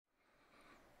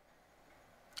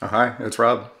Oh, hi, it's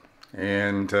Rob,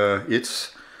 and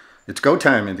it's go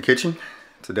time in the kitchen.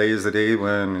 Today is the day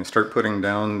when I start putting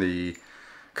down the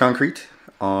concrete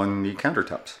on the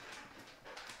countertops.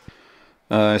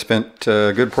 I spent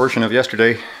a good portion of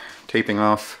yesterday taping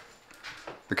off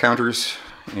the counters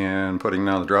and putting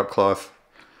down the drop cloth.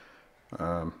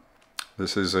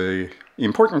 This is a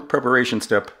important preparation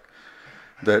step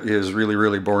that is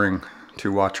really boring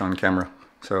to watch on camera.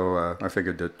 So I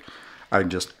figured that I'd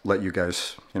just let you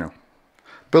guys,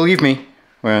 believe me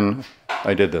when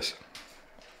I did this.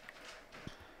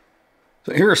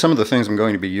 So here are some of the things I'm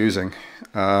going to be using.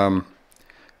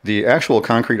 The actual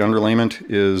concrete underlayment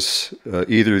is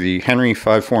either the Henry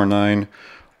 549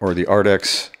 or the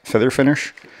Ardex feather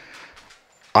finish.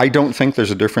 I don't think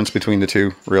there's a difference between the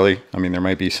two, really. I mean, there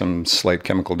might be some slight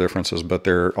chemical differences, but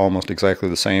they're almost exactly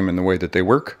the same in the way that they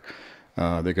work.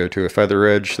 They go to a feather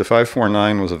edge. The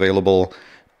 549 was available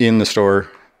in the store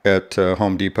at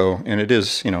Home Depot, and it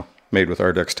is, made with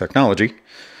Ardex technology.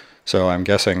 So I'm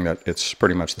guessing that it's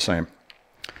pretty much the same.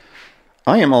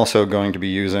 I am also going to be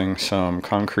using some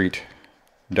concrete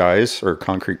dyes or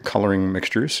concrete coloring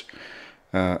mixtures.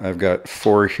 I've got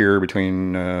 4 here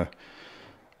between, I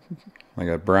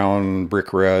got brown,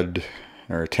 brick red,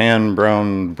 or tan,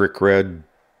 brown, brick red,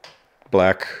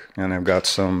 black, and I've got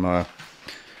some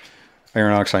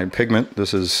iron oxide pigment.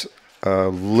 This is a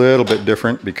little bit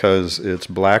different because it's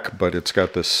black, but it's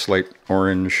got this slight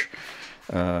orange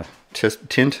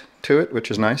tint to it, which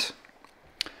is nice.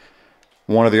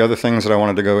 One of the other things that I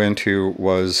wanted to go into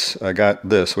was I got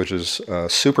this, which is a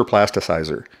super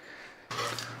plasticizer.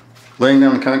 Laying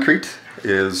down the concrete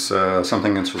is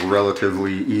something that's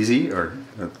relatively easy, or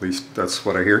at least that's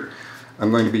what I hear.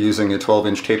 I'm going to be using a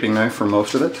 12-inch taping knife for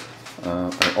most of it.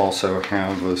 I also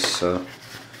have this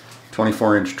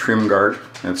 24-inch trim guard.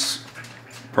 It's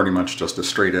pretty much just a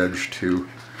straight edge to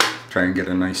try and get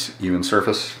a nice even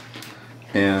surface.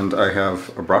 And I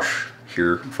have a brush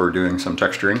here for doing some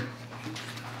texturing.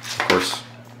 Of course,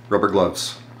 rubber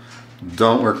gloves.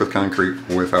 Don't work with concrete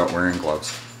without wearing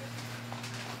gloves.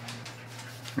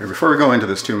 Now, before we go into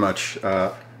this too much,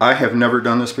 I have never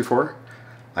done this before.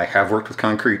 I have worked with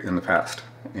concrete in the past,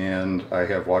 and I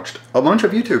have watched a bunch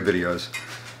of YouTube videos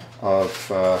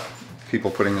of people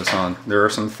putting this on. There are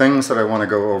some things that I want to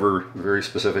go over very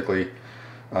specifically.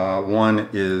 One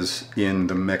is in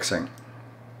the mixing.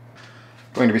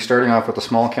 I'm going to be starting off with a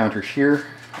small counter here,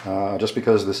 just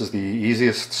because this is the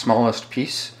easiest, smallest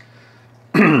piece.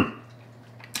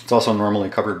 It's also normally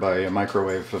covered by a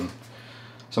microwave and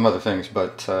some other things,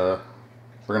 but we're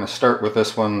going to start with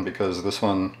this one because this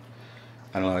one,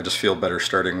 I don't know, I just feel better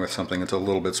starting with something that's a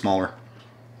little bit smaller.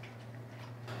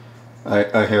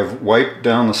 I have wiped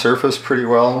down the surface pretty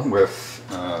well with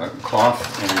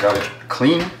cloth and got it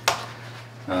clean.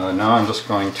 Now I'm just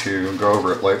going to go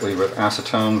over it lightly with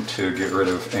acetone to get rid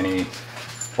of any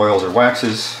oils or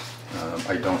waxes.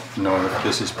 I don't know if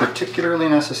this is particularly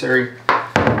necessary.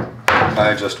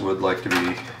 I just would like to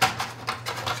be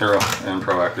thorough and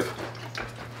proactive.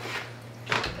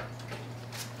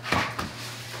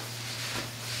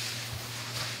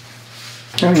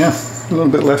 Oh yeah, a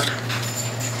little bit left.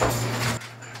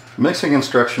 Mixing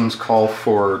instructions call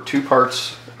for 2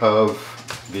 parts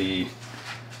of the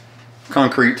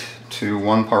concrete to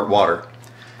 1 part water.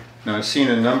 Now, I've seen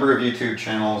a number of YouTube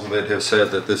channels that have said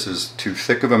that this is too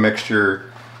thick of a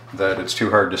mixture, that it's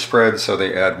too hard to spread, so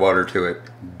they add water to it.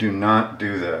 Do not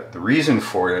do that. The reason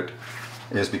for it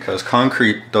is because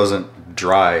concrete doesn't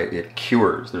dry, it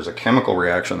cures. There's a chemical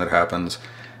reaction that happens,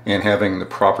 and having the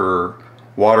proper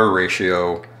water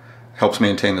ratio helps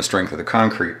maintain the strength of the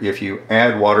concrete. If you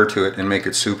add water to it and make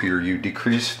it soupier, you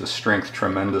decrease the strength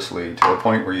tremendously to a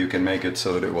point where you can make it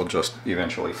so that it will just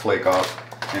eventually flake off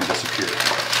and disappear.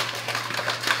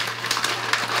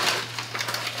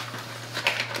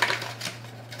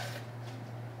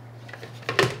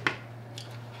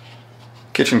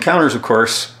 Kitchen counters, of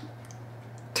course,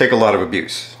 take a lot of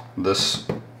abuse. This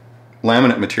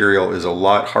laminate material is a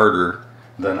lot harder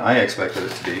than I expected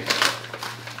it to be.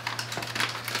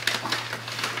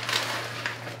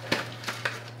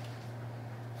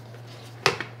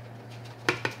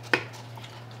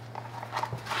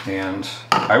 And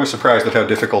I was surprised at how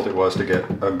difficult it was to get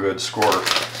a good score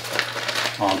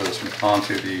onto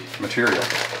the material.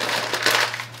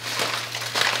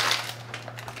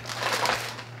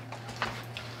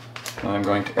 I'm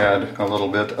going to add a little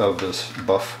bit of this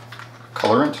buff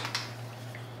colorant.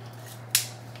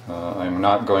 I'm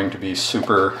not going to be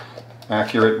super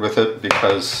accurate with it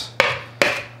because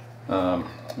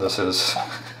this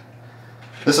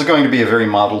is going to be a very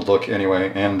mottled look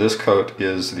anyway, and this coat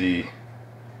is the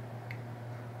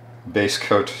base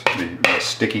coat, the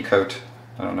sticky coat.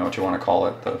 I don't know what you want to call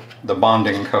it. The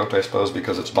bonding coat, I suppose,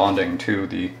 because it's bonding to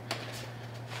the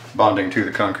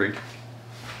concrete,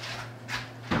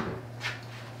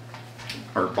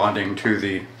 or bonding to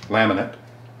the laminate.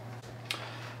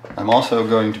 I'm also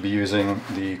going to be using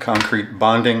the concrete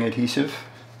bonding adhesive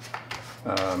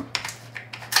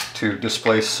to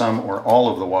displace some or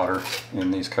all of the water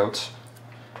in these coats.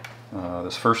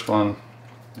 This first one,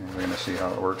 we're going to see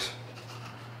how it works.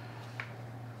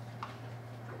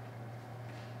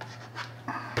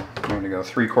 I'm going to go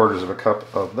 3/4 of a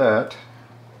cup of that.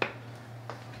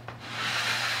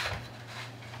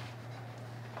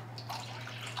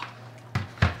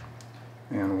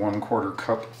 And 1/4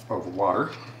 cup of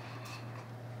water.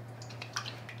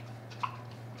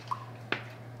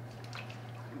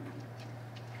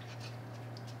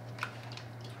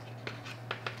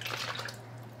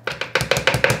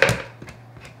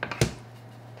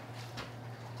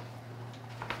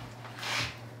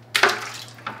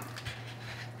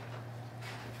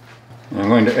 I'm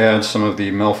going to add some of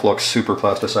the Melflux Super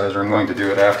Plasticizer. I'm going to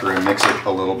do it after I mix it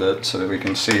a little bit so that we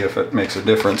can see if it makes a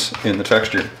difference in the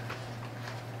texture.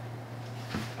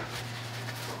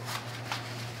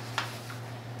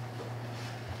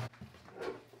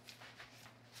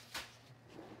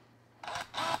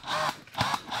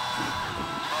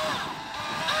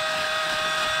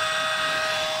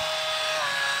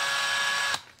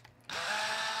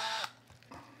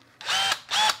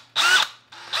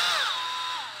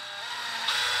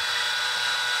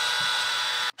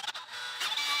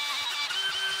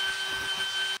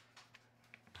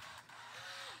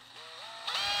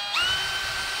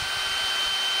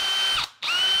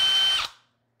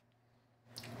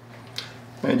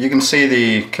 And you can see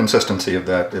the consistency of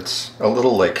that. It's a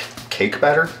little like cake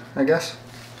batter, I guess.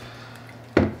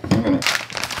 I'm gonna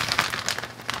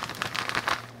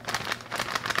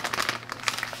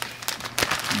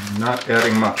not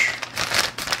adding much.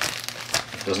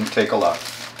 It doesn't take a lot.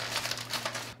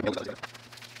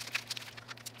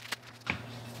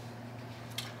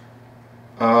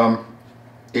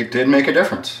 It did make a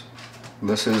difference.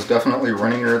 This is definitely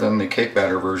runnier than the cake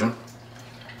batter version.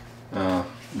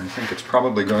 I think it's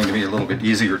probably going to be a little bit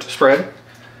easier to spread,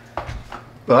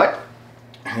 but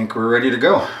I think we're ready to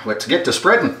go. Let's get to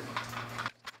spreading.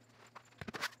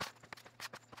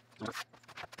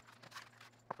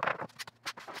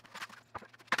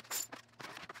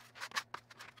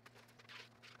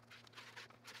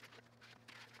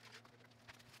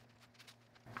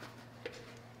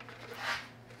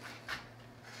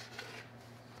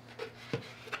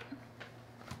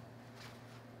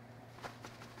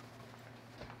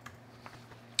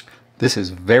 This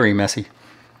is very messy.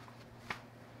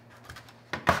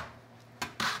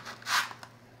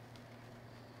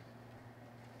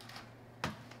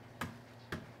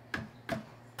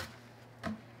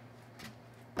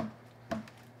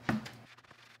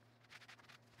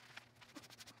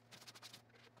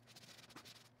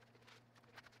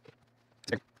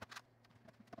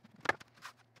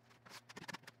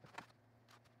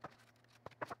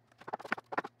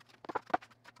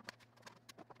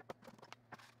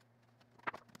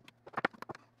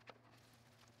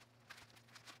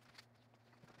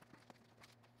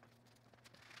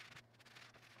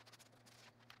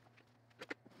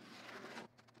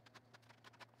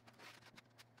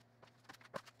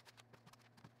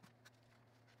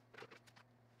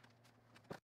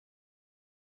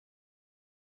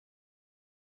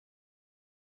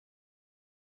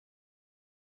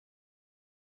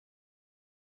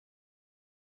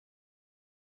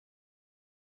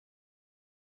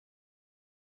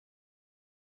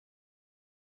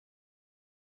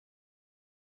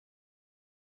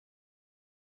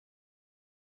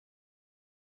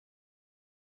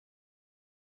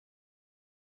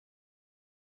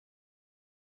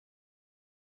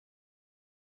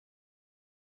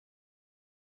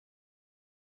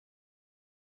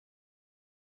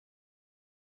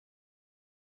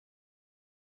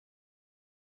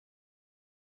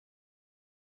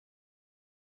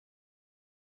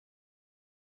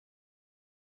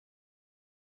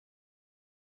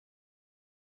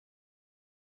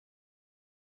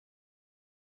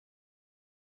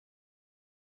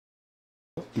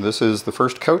 This is the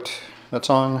first coat that's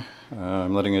on.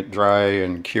 I'm letting it dry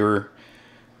and cure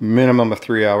minimum of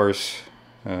 3 hours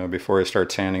before I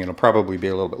start sanding. It'll probably be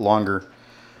a little bit longer.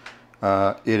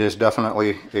 It is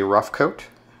definitely a rough coat,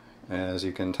 as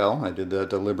you can tell. I did that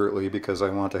deliberately because I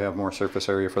want to have more surface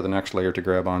area for the next layer to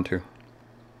grab onto.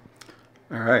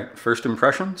 Alright, first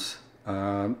impressions.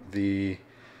 The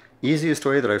easiest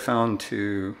way that I found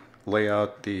to lay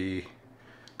out the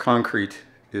concrete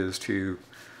is to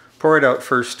pour it out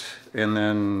first and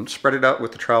then spread it out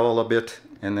with the trowel a bit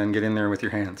and then get in there with your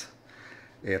hands.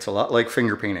 It's a lot like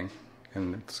finger painting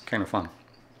and it's kind of fun.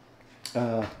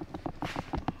 The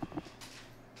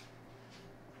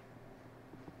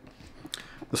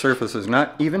surface is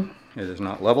not even, it is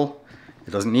not level,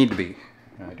 it doesn't need to be.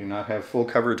 I do not have full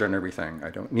coverage on everything. I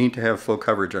don't need to have full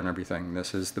coverage on everything.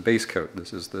 This is the base coat,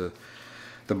 this is the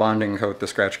bonding coat, the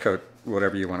scratch coat,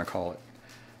 whatever you want to call it.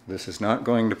 This is not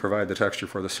going to provide the texture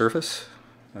for the surface.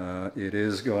 It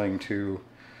is going to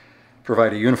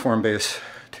provide a uniform base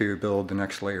to build the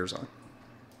next layers on.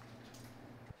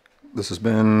 This has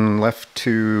been left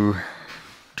to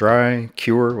dry,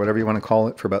 cure, whatever you want to call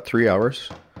it, for about 3 hours.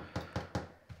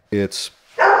 It's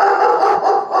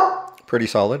pretty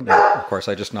solid. Of course,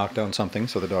 I just knocked down something,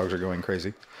 so the dogs are going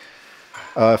crazy.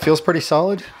 Feels pretty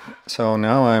solid, so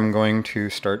now I'm going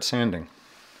to start sanding.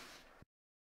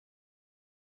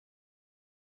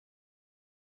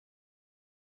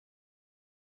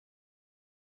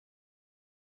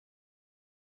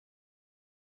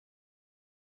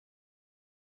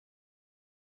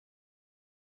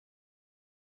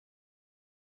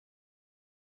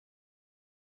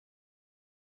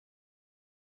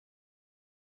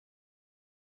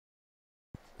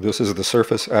 This is the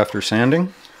surface after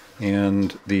sanding,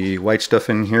 and the white stuff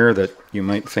in here that you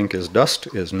might think is dust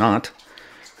is not.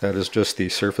 That is just the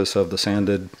surface of the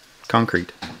sanded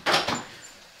concrete.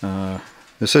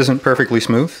 This isn't perfectly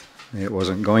smooth. It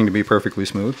wasn't going to be perfectly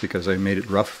smooth because I made it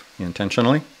rough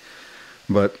intentionally,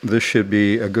 but this should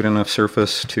be a good enough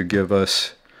surface to give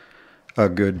us a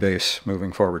good base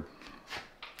moving forward.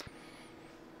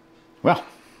 Well,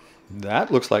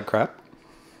 that looks like crap.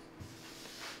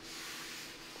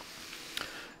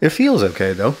 It feels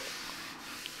okay though.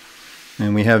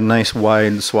 And we have nice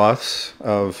wide swaths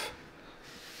of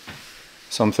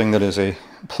something that is a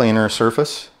planar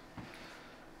surface.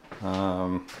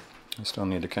 I still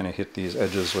need to kind of hit these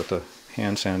edges with a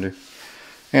hand sander.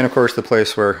 And of course the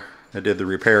place where I did the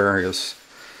repair is,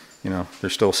 you know,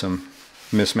 there's still some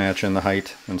mismatch in the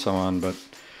height and so on, but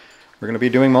we're going to be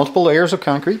doing multiple layers of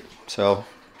concrete. So,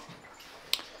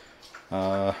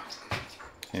 yeah,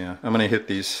 I'm going to hit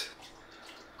these,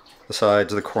 the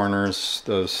sides, the corners,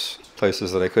 those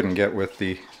places that I couldn't get with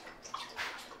the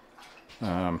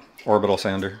orbital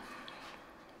sander.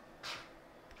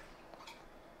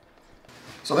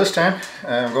 So this time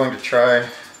I'm going to try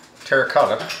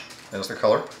terracotta as the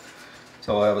color.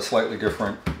 So I'll have a slightly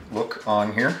different look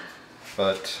on here,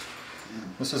 but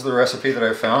this is the recipe that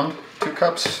I found. 2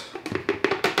 cups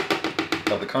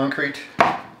of the concrete,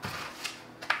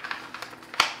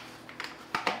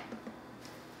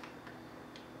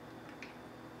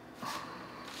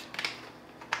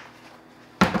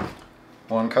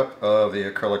 1 cup of the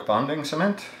acrylic bonding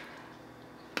cement.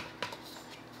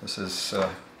 This is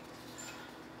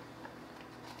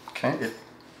it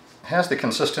has the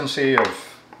consistency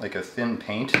of like a thin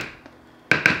paint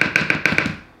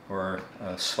or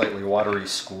a slightly watery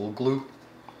school glue.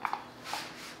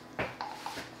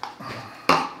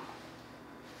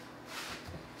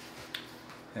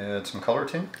 Add some color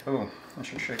tint. Oh, I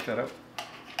should shake that up.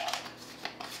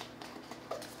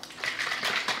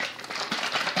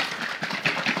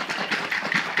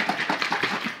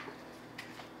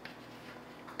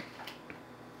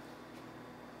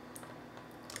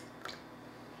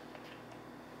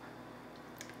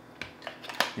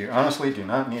 You honestly do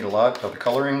not need a lot of the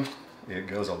coloring. It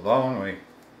goes a long way.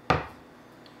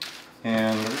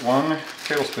 And 1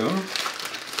 tablespoon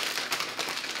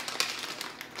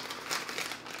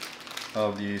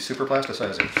of the super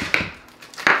plasticizer.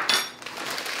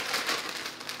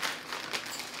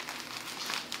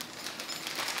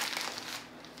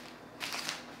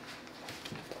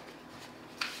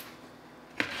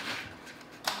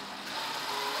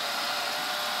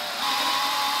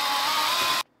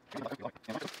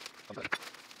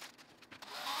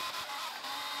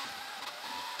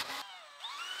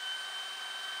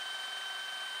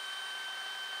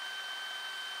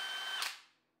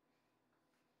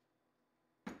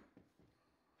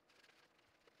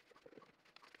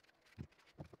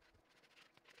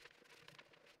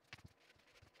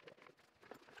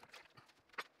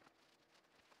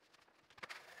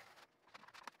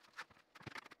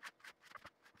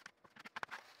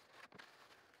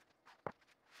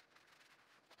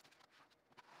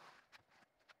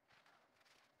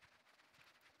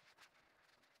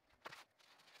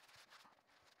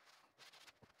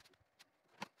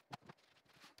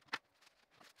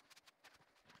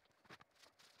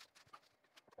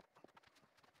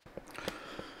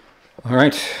 All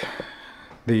right,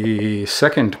 the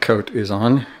second coat is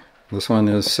on. This one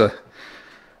is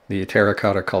the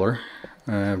terracotta color.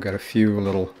 I've got a few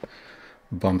little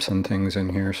bumps and things in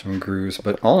here, some grooves,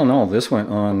 but all in all, this went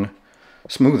on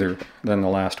smoother than the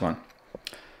last one.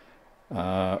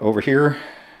 Over here,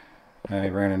 I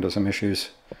ran into some issues,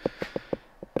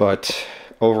 but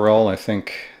overall, I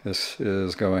think this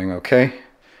is going okay.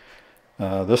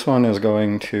 This one is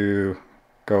going to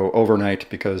go overnight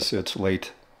because it's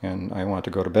late and I want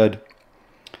to go to bed.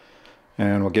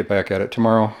 And we'll get back at it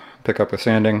tomorrow, pick up with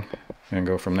sanding, and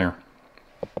go from there.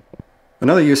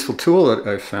 Another useful tool that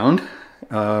I've found,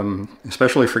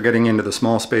 especially for getting into the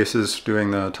small spaces,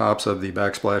 doing the tops of the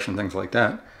backsplash and things like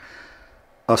that,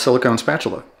 a silicone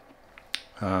spatula.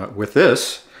 With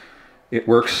this, it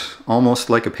works almost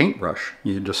like a paintbrush.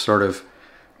 You just sort of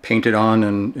paint it on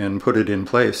and put it in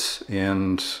place,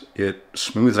 and it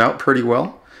smooths out pretty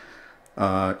well.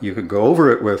 You could go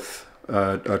over it with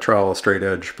a trowel straight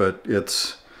edge, but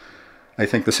I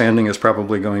think the sanding is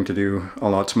probably going to do a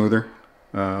lot smoother.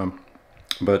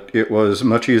 But it was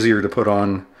much easier to put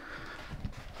on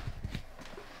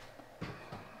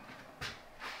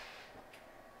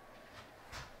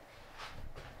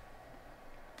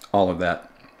all of that.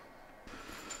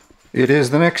 It is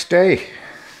the next day,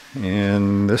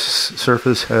 and this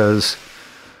surface has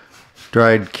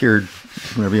dried, cured,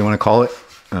 whatever you want to call it.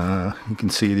 You can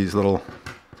see these little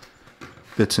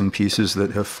bits and pieces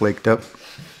that have flaked up.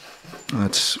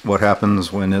 That's what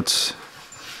happens when it's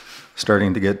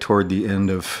starting to get toward the end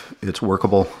of its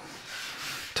workable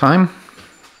time.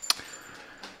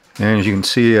 And as you can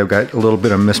see, I've got a little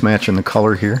bit of mismatch in the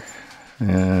color here,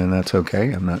 and that's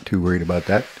okay. I'm not too worried about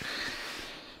that.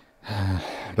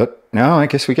 But now I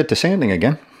guess we get to sanding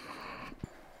again.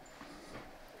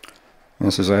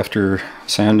 This is after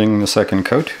sanding the second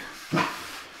coat.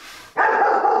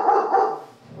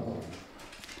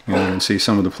 And you can see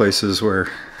some of the places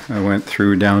where I went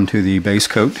through down to the base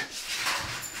coat,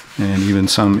 and even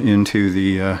some into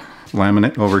the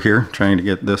laminate over here, trying to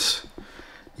get this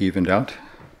evened out.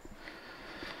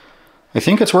 I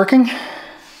think it's working.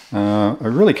 I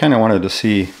really kind of wanted to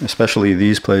see, especially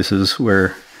these places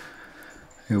where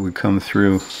it would come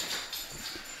through.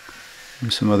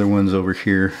 There's some other ones over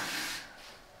here.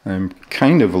 I'm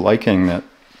kind of liking the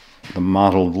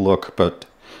mottled look, but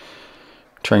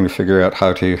trying to figure out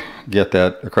how to get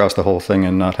that across the whole thing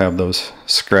and not have those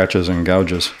scratches and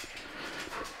gouges.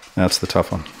 That's the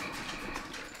tough one.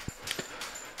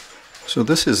 So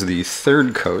this is the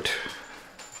third coat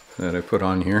that I put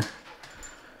on here.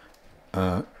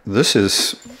 This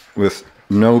is with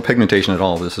no pigmentation at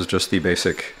all. This is just the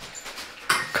basic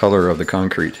color of the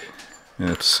concrete.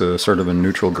 It's sort of a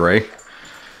neutral gray.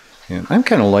 And I'm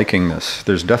kind of liking this.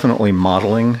 There's definitely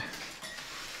modeling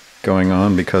going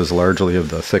on because largely of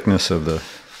the thickness of the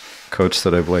coats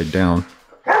that I've laid down.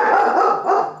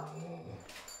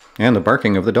 And the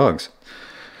barking of the dogs.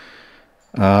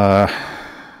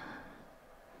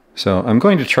 So I'm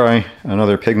going to try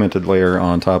another pigmented layer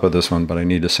on top of this one, but I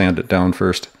need to sand it down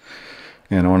first.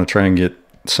 And I want to try and get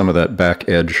some of that back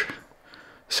edge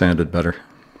sanded better.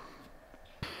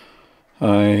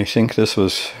 I think this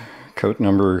was coat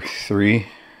number 3.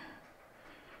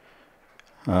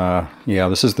 Yeah,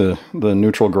 this is the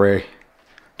neutral gray,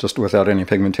 just without any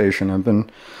pigmentation. I've been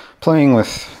playing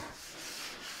with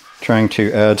trying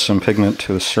to add some pigment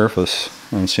to the surface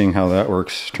and seeing how that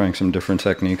works, trying some different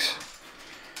techniques.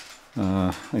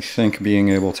 I think being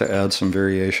able to add some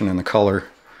variation in the color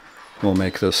will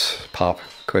make this pop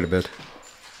quite a bit.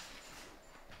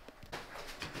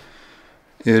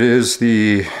 It is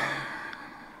the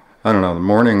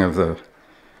morning of the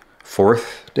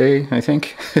 4th day, I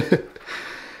think.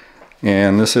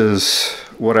 And this is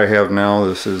what I have now.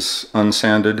 This is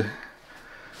unsanded.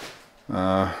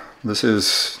 This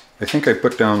is, I think I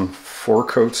put down 4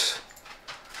 coats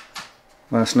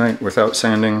last night without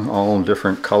sanding, all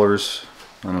different colors.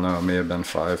 I don't know, it may have been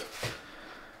 5.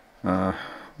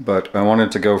 But I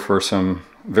wanted to go for some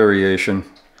variation.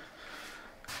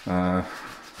 I'm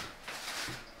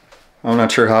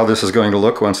not sure how this is going to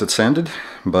look once it's sanded,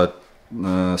 but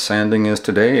sanding is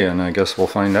today, and I guess we'll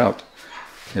find out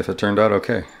if it turned out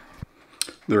okay.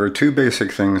 There are 2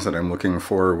 basic things that I'm looking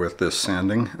for with this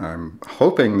sanding. I'm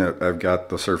hoping that I've got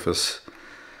the surface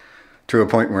to a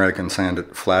point where I can sand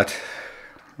it flat.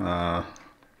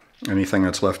 Anything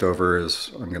that's left over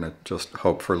is, I'm going to just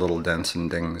hope for little dents and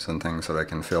dings and things that I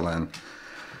can fill in.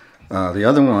 The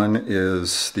other one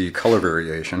is the color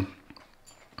variation.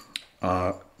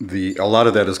 A lot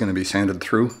of that is going to be sanded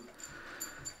through.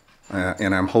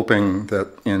 And I'm hoping that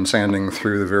in sanding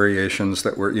through the variations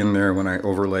that were in there when I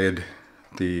overlaid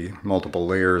the multiple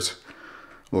layers,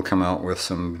 we'll come out with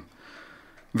some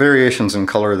variations in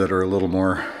color that are a little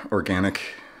more organic.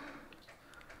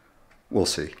 we'll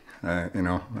see. You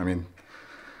know, I mean,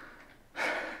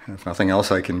 if nothing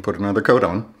else, I can put another coat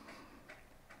on.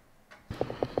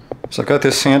 So I've got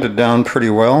this sanded down pretty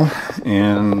well,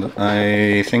 and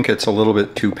I think it's a little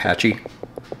bit too patchy.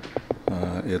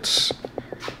 It's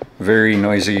very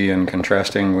noisy and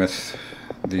contrasting with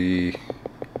the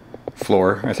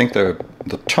floor. I think the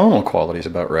tonal quality is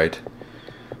about right,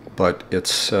 but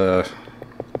it's, I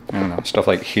don't know, stuff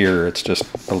like here, it's just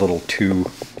a little too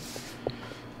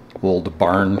old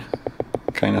barn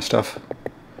kind of stuff.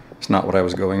 It's not what I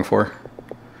was going for.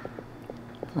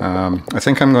 I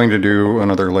think I'm going to do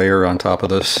another layer on top of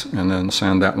this and then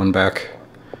sand that one back,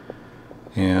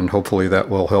 and hopefully that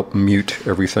will help mute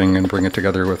everything and bring it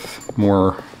together with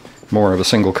more of a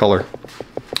single color.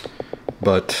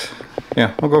 But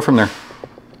yeah, we'll go from there.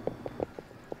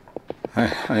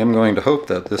 I am going to hope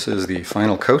that this is the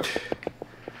final coat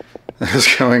that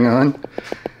is going on.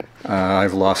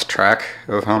 I've lost track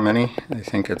of how many. I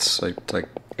think it's like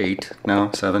 8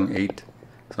 now, 7, 8,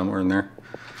 somewhere in there.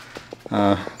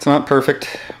 It's not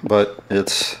perfect, but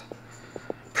it's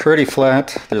pretty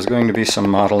flat. There's going to be some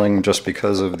modeling just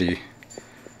because of the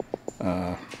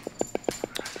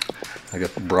I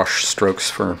guess brush strokes,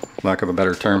 for lack of a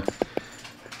better term.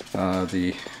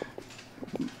 The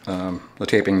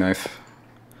taping knife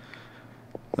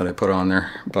that I put on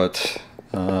there. But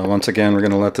once again, we're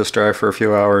going to let this dry for a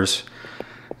few hours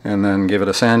and then give it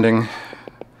a sanding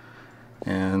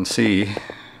and see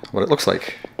what it looks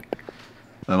like.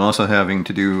 I'm also having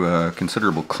to do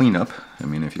considerable cleanup. I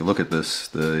mean, if you look at this,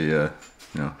 you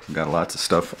know, got lots of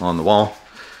stuff on the wall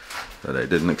that I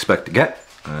didn't expect to get.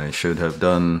 I should have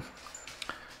done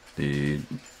the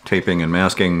taping and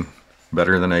masking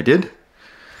better than I did,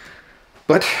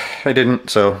 but I didn't,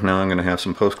 so now I'm going to have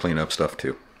some post-cleanup stuff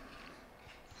too.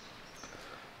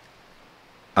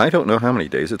 I don't know how many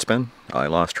days it's been. I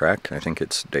lost track. I think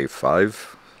it's day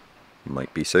 5,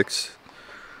 might be 6.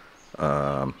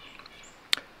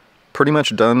 Pretty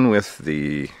much done with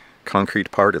the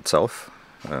concrete part itself.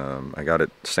 I got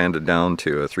it sanded down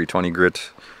to a 320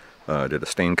 grit, did a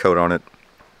stain coat on it.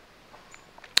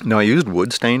 Now I used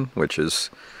wood stain, which is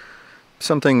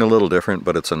something a little different,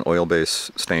 but it's an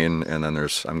oil-based stain, and then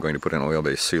I'm going to put an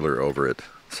oil-based sealer over it,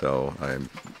 so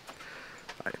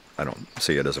I don't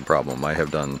see it as a problem. I have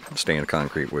done stained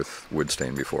concrete with wood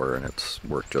stain before, and it's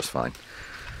worked just fine.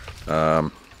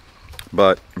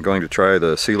 But I'm going to try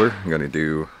the sealer. I'm going to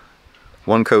do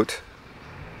 1 coat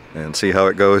and see how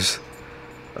it goes.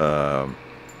 And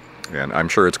I'm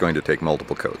sure it's going to take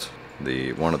multiple coats.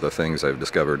 One of the things I've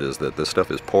discovered is that this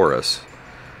stuff is porous,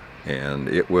 and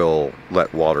it will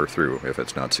let water through if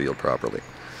it's not sealed properly.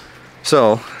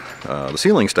 So the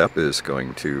sealing step is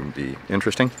going to be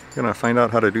interesting. I'm going to find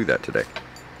out how to do that today.